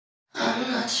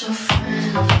not your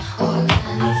friend or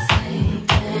anything.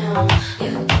 Damn,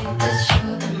 you think that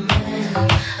you're the man.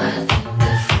 I think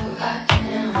therefore I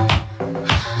am.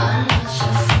 I'm not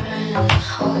your friend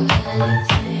or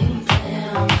anything.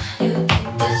 Damn, you think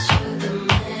that you're the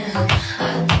man.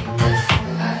 I think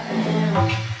therefore I am.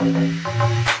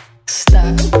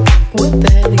 Stop. What the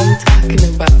hell are you talking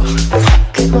about?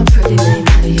 Get my pretty name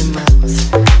out of your mouth.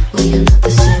 Well, you're not the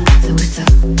same with or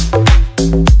without.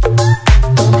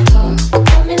 Don't talk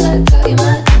about me like how you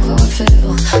might know how I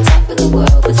feel. Top of the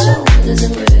world, but your word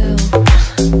isn't real.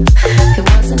 It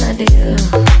wasn't ideal.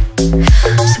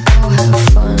 So go have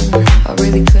fun. I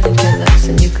really couldn't care less,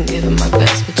 and you can give it my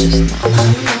best, but just know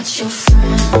I'm not your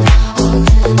friend or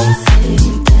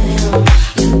anything. Damn,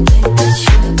 you think that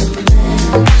you're the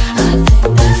man. I think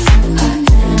therefore I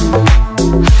am.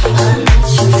 I'm not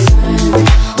your friend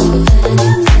or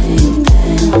anything.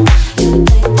 Damn, you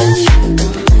think that you're the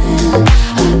man.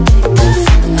 I think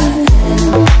therefore I am.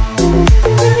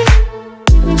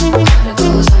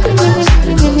 Articles, articles,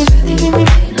 articles, whether you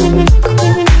remain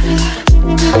unremarkable.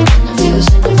 Interviews,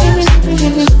 interviews,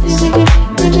 interviews, when they say your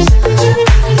name, I just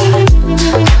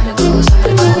articles,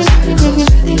 articles, articles,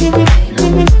 whether you remain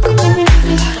unremarkable.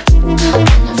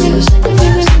 Interviews,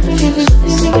 interviews, interviews, when they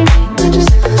say your name, I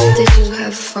just did you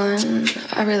have fun?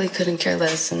 I really couldn't care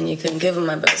less, and you can give it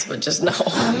my best, but just know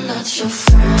I'm not your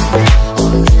friend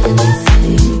or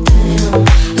anything. Damn,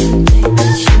 you think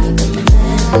that you're the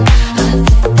man. I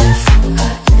think therefore I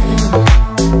am.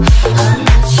 I'm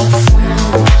not your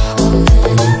friend or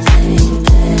anything.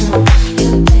 Damn, you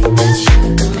think that you're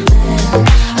the man.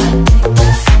 I think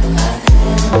therefore I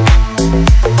am.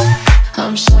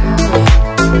 I'm sorry.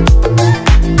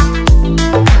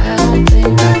 I don't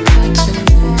think I got to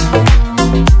me.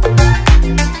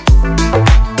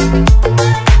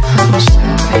 I'm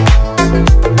sorry.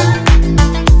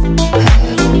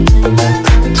 I don't think I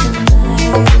got tonight.